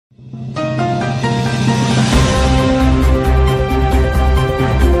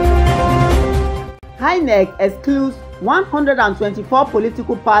INEC excludes 124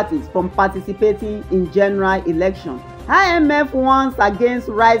 political parties from participating in general elections. IMF warns against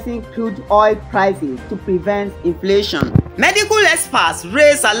rising crude oil prices to prevent inflation. Medical experts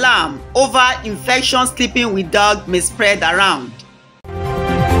raise alarm over infection sleeping with dog may spread around.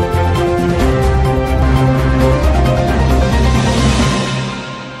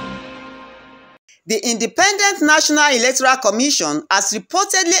 The Independent National Electoral Commission has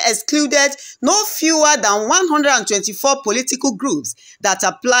reportedly excluded no fewer than 124 political groups that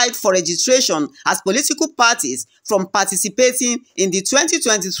applied for registration as political parties from participating in the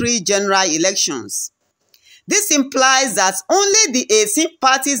 2023 general elections. This implies that only the 18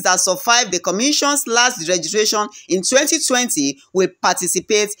 parties that survived the Commission's last registration in 2020 will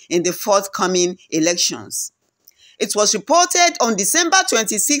participate in the forthcoming elections. It was reported on December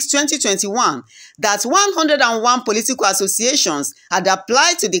 26, 2021 that 101 political associations had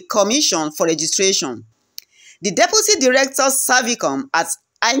applied to the Commission for registration. The Deputy Director Servicom at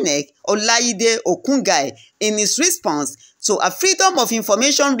INEC, Olayide Okungai, in his response to a Freedom of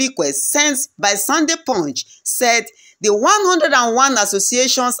Information request sent by Sunday Punch, said the 101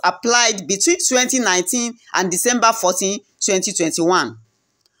 associations applied between 2019 and December 14, 2021.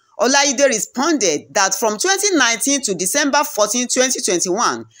 Olayide responded that from 2019 to December 14,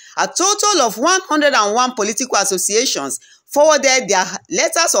 2021, a total of 101 political associations forwarded their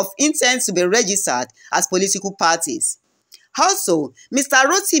letters of intent to be registered as political parties. Also, Mr.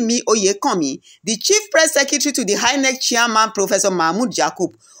 Rotimi Oyekanmi, the Chief Press Secretary to the INEC Chairman Professor Mahmood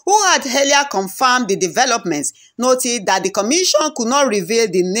Yakub, who had earlier confirmed the developments, noted that the Commission could not reveal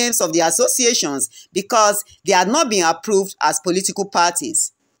the names of the associations because they had not been approved as political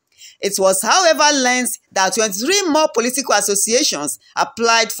parties. It was, however, learned that 23 more political associations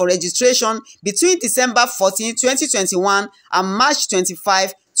applied for registration between December 14, 2021 and March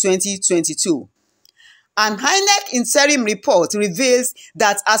 25, 2022. An INEC interim report reveals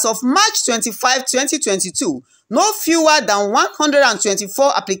that as of March 25, 2022, no fewer than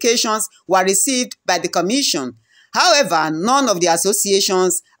 124 applications were received by the Commission. However, none of the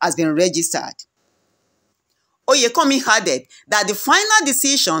associations has been registered. Oyekanmi added that the final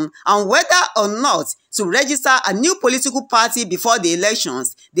decision on whether or not to register a new political party before the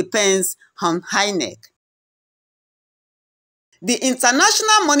elections depends on INEC. The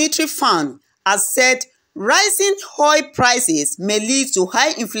International Monetary Fund has said rising oil prices may lead to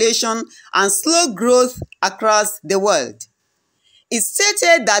high inflation and slow growth across the world. It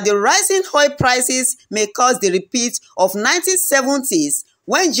stated that the rising oil prices may cause the repeat of 1970s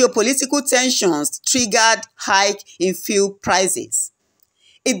when geopolitical tensions triggered hike in fuel prices.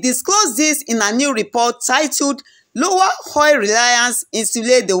 It disclosed this in a new report titled "Lower Oil Reliance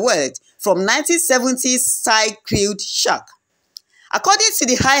Insulate the World from 1970s Style Crude Shock." According to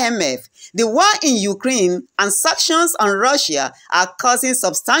the IMF, the war in Ukraine and sanctions on Russia are causing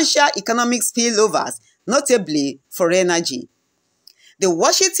substantial economic spillovers, notably for energy. The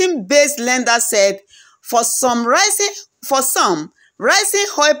Washington-based lender said for some rising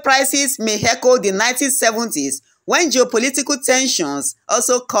oil prices may echo the 1970s when geopolitical tensions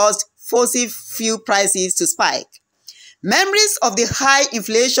also caused fossil fuel prices to spike. Memories of the high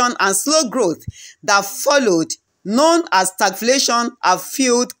inflation and slow growth that followed, known as stagflation, have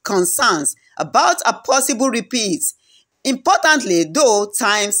fueled concerns about a possible repeat. Importantly, though,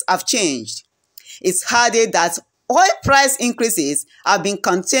 times have changed. It's added that oil price increases have been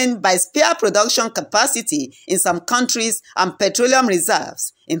contained by spare production capacity in some countries and petroleum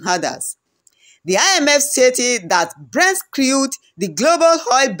reserves in others. The IMF stated that Brent crude, the global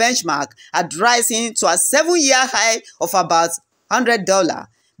oil benchmark, had risen to a 7-year high of about $100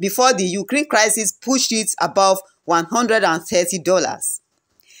 before the Ukraine crisis pushed it above $130.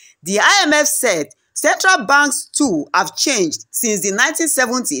 The IMF said central banks too have changed since the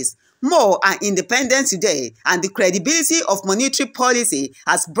 1970s. More are independent today, and the credibility of monetary policy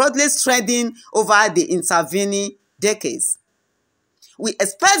has broadly strengthened over the intervening decades. We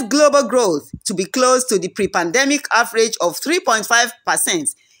expect global growth to be close to the pre-pandemic average of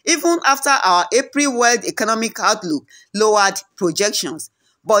 3.5%, even after our April World Economic Outlook lowered projections,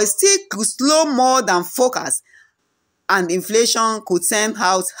 but it still could slow more than forecast, and inflation could turn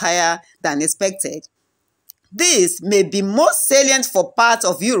out higher than expected. This may be most salient for parts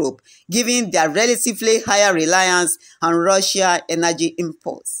of Europe, given their relatively higher reliance on Russian energy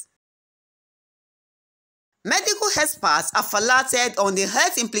imports. Medical experts have alerted on the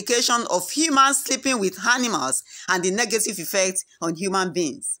health implications of humans sleeping with animals and the negative effects on human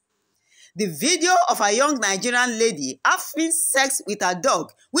beings. The video of a young Nigerian lady having sex with her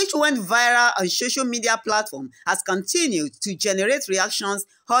dog, which went viral on social media platforms, has continued to generate reactions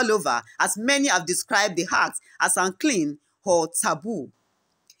all over, as many have described the act as unclean or taboo.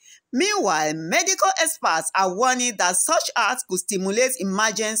 Meanwhile, medical experts are warning that such acts could stimulate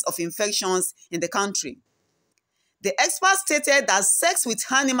emergence of infections in the country. The experts stated that sex with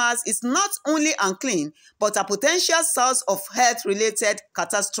animals is not only unclean, but a potential source of health-related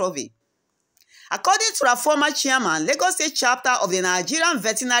catastrophe. According to a former chairman, Lagos State chapter of the Nigerian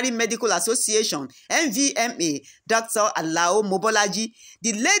Veterinary Medical Association (NVMA), Dr. Alao Mobolaji,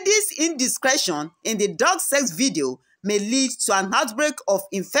 the lady's indiscretion in the dog sex video may lead to an outbreak of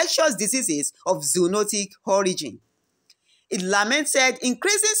infectious diseases of zoonotic origin. It lamented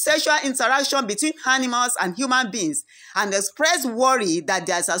increasing sexual interaction between animals and human beings and expressed worry that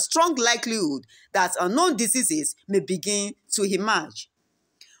there is a strong likelihood that unknown diseases may begin to emerge.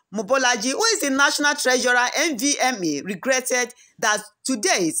 Mobolaji, who is the National Treasurer NVMA, regretted that to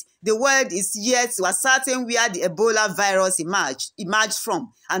date, the world is yet to ascertain where the Ebola virus emerged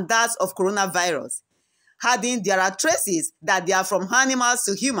from, and that of coronavirus. Adding, there are traces that they are from animals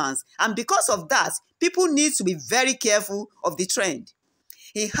to humans, and because of that, people need to be very careful of the trend.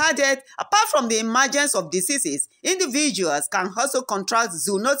 He added, apart from the emergence of diseases, individuals can also contract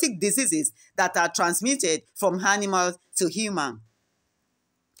zoonotic diseases that are transmitted from animals to humans.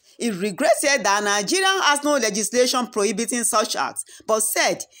 He regretted that Nigeria has no legislation prohibiting such acts, but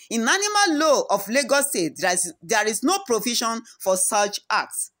said in animal law of Lagos State there is no provision for such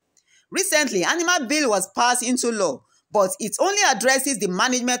acts. Recently, Animal Bill was passed into law, but it only addresses the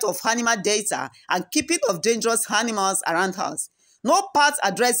management of animal data and keeping of dangerous animals around us. No part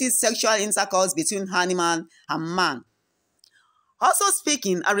addresses sexual intercourse between animal and man. Also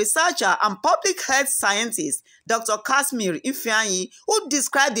speaking, a researcher and public health scientist, Dr. Kashmir Ifeanyi, who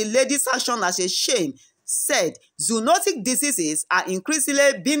described the lady's action as a shame, said zoonotic diseases are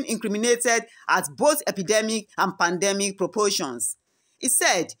increasingly being incriminated at both epidemic and pandemic proportions. He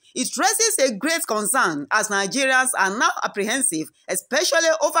said, it raises a great concern as Nigerians are now apprehensive, especially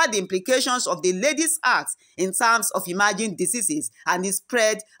over the implications of the lady's acts in terms of emerging diseases and its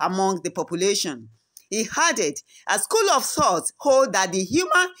spread among the population. He added, a school of thought holds that the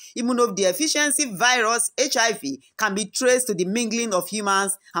human immunodeficiency virus HIV can be traced to the mingling of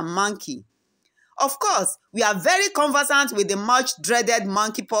humans and monkey. Of course, we are very conversant with the much-dreaded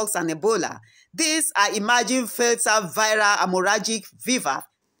monkeypox and Ebola. These are emerging fatal viral hemorrhagic fever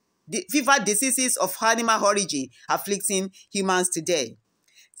diseases of animal origin afflicting humans today.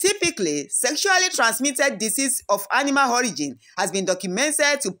 Typically, sexually transmitted disease of animal origin has been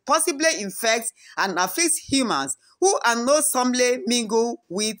documented to possibly infect and afflict humans who unknowingly mingle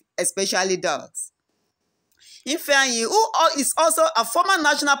with, especially dogs. Ifeanyi, who is also a former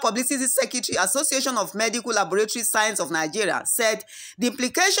National Publicity Secretary, Association of Medical Laboratory Science of Nigeria, said the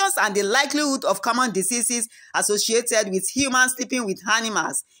implications and the likelihood of common diseases associated with humans sleeping with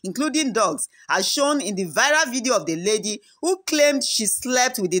animals, including dogs, as shown in the viral video of the lady who claimed she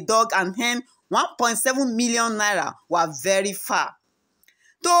slept with the dog and earned 1.7 million naira, were very far.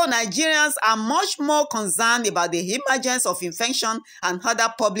 Though Nigerians are much more concerned about the emergence of infection and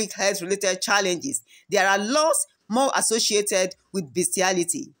other public health-related challenges, there are laws more associated with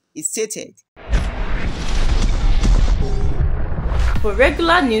bestiality, he stated. For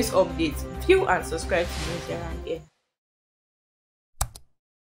regular news updates, view and subscribe to Newshereandthere.